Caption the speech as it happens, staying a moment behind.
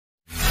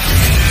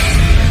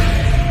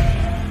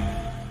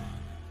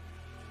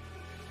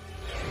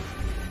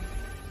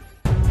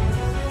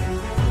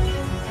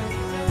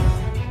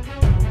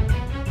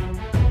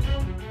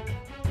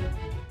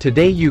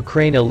Today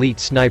Ukraine elite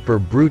sniper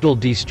brutal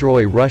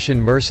destroy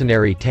Russian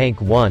mercenary tank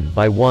one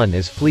by one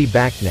as flee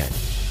bakhmut.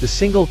 The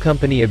single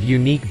company of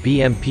unique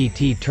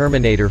BMPT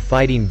Terminator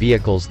fighting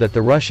vehicles that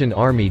the Russian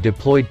army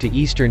deployed to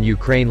eastern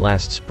Ukraine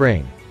last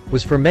spring,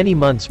 was for many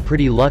months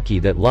pretty lucky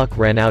that luck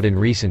ran out in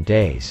recent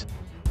days.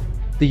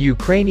 The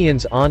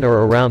Ukrainians on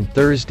or around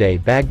Thursday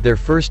bagged their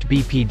first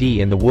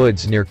BPD in the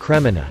woods near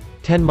Kremenna,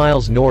 10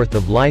 miles north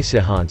of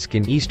Lysychansk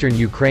in eastern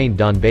Ukraine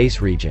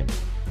Donbass region.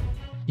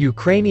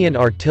 Ukrainian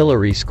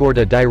artillery scored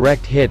a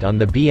direct hit on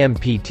the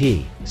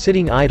BMPT,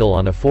 sitting idle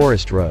on a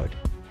forest road.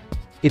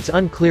 It's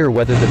unclear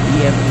whether the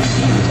BMPT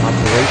was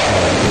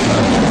operational at the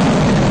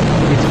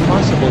time. It's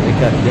possible it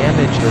got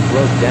damaged or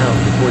broke down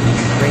before the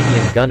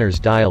Ukrainian gunners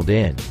dialed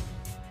in.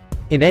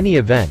 In any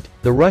event,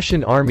 the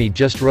Russian army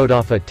just wrote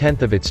off a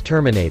tenth of its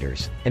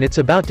Terminators, and it's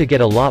about to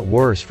get a lot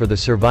worse for the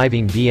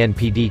surviving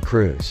BMPD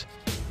crews.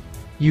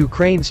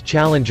 Ukraine's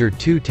Challenger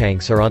 2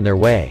 tanks are on their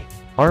way.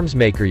 Arms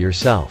maker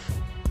yourself.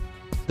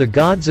 The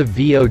gods of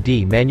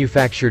VOD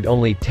manufactured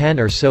only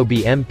 10 or so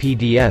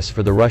BMPDs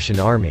for the Russian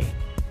army.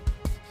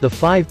 The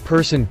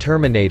 5-person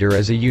Terminator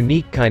is a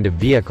unique kind of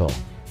vehicle.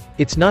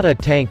 It's not a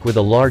tank with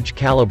a large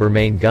caliber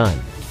main gun.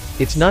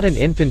 It's not an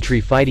infantry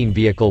fighting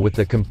vehicle with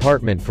the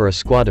compartment for a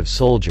squad of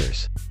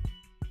soldiers.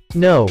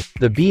 No,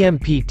 the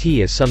BMPT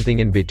is something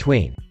in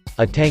between.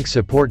 A tank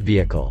support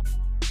vehicle.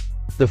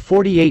 The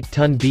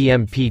 48-ton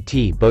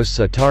BMPT boasts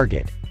a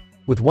target,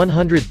 with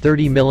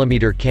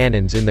 130mm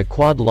cannons in the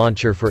quad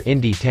launcher for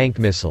Indy tank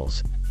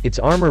missiles. Its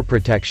armor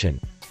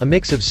protection, a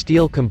mix of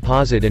steel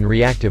composite and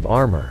reactive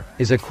armor,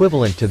 is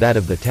equivalent to that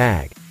of the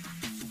TAG.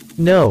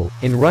 No,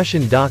 in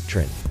Russian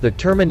doctrine, the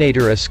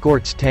Terminator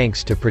escorts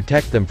tanks to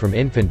protect them from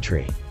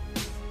infantry.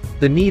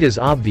 The need is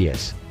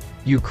obvious.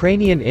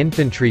 Ukrainian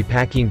infantry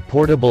packing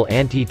portable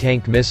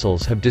anti-tank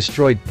missiles have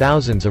destroyed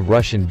thousands of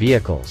Russian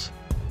vehicles.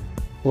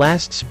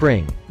 Last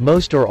spring,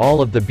 most or all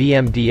of the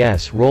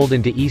BMDs rolled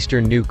into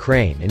eastern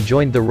Ukraine and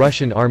joined the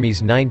Russian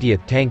Army's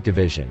 90th Tank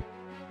Division.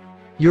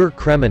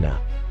 Kremenna.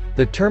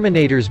 The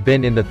Terminator's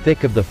been in the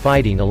thick of the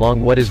fighting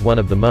along what is one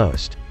of the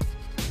most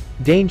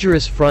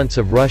dangerous fronts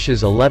of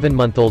Russia's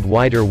 11-month-old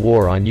wider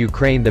war on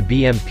Ukraine. The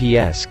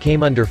BMPs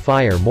came under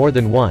fire more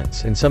than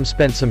once and some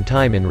spent some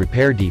time in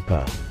repair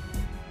depot.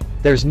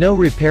 There's no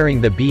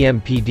repairing the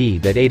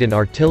BMPD that ate an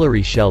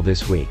artillery shell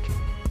this week.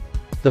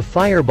 The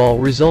fireball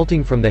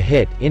resulting from the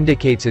hit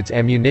indicates its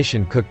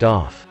ammunition cooked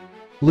off.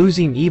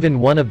 Losing even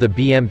one of the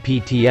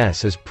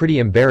BMPTs is pretty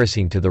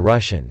embarrassing to the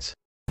Russians.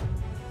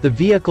 The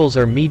vehicles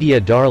are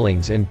media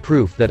darlings and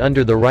proof that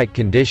under the right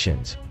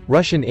conditions,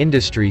 Russian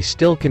industry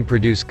still can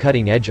produce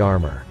cutting-edge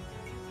armor.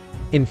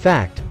 In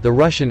fact, the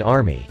Russian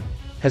army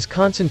has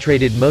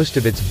concentrated most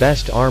of its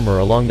best armor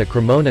along the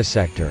Kremenna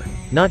sector,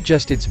 not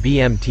just its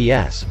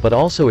BMTs but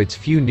also its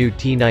few new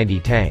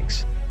T-90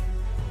 tanks.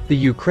 The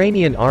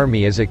Ukrainian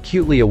army is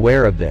acutely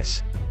aware of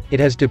this.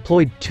 It has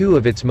deployed 2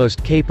 of its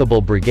most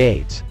capable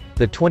brigades,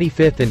 the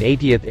 25th and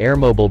 80th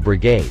Airmobile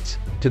Brigades,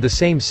 to the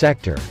same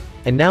sector,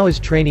 and now is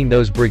training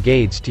those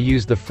brigades to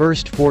use the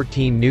first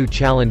 14 new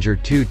Challenger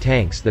 2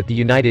 tanks that the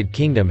United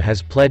Kingdom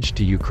has pledged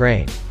to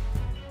Ukraine.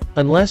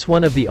 Unless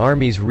one of the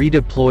armies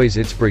redeploys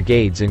its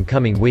brigades in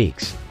coming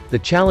weeks, the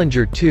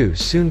Challenger 2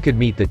 soon could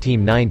meet the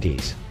Team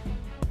 90s.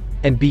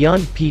 And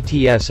beyond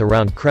PTS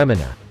around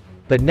Kremenna.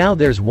 But now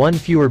there's one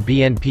fewer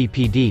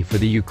BMPD for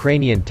the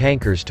Ukrainian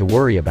tankers to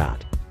worry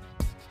about.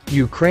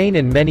 Ukraine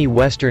and many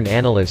Western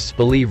analysts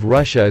believe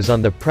Russia is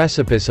on the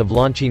precipice of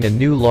launching a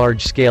new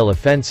large-scale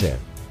offensive,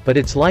 but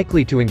it's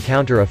likely to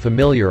encounter a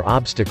familiar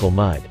obstacle: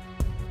 mud.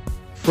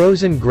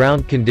 Frozen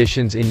ground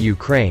conditions in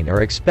Ukraine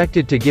are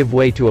expected to give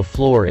way to a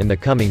floor in the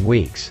coming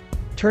weeks,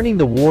 turning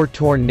the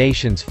war-torn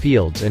nation's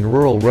fields and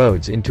rural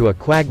roads into a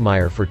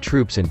quagmire for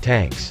troops and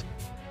tanks.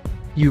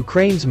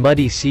 Ukraine's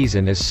muddy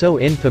season is so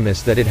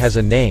infamous that it has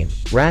a name,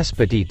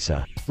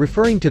 Rasputitsa,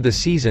 referring to the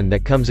season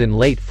that comes in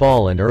late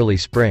fall and early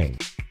spring.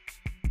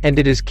 And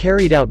it has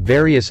carried out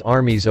various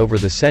armies over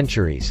the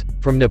centuries,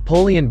 from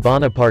Napoleon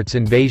Bonaparte's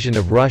invasion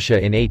of Russia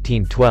in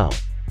 1812,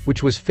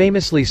 which was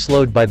famously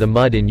slowed by the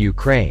mud in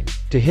Ukraine,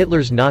 to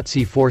Hitler's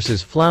Nazi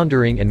forces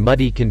floundering in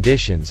muddy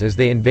conditions as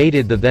they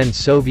invaded the then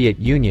Soviet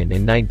Union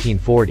in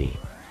 1940.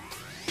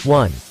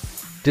 1.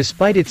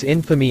 Despite its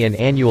infamy and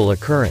annual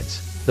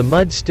occurrence, the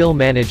mud still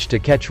managed to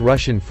catch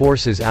Russian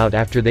forces out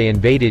after they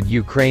invaded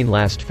Ukraine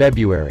last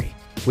February,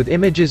 with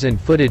images and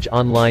footage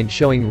online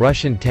showing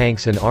Russian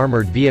tanks and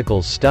armored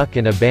vehicles stuck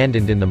and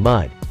abandoned in the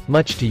mud,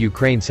 much to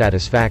Ukraine's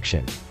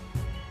satisfaction.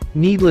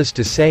 Needless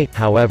to say,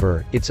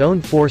 however, its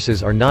own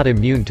forces are not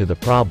immune to the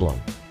problem.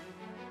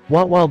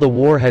 While the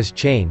war has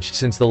changed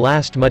since the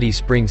last muddy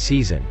spring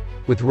season,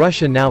 with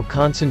Russia now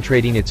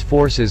concentrating its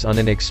forces on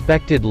an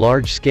expected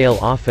large-scale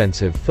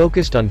offensive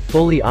focused on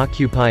fully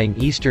occupying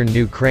eastern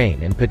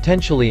Ukraine and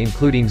potentially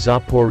including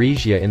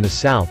Zaporizhia in the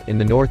south in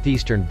the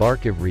northeastern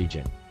Kharkiv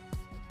region.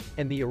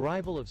 And the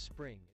arrival of spring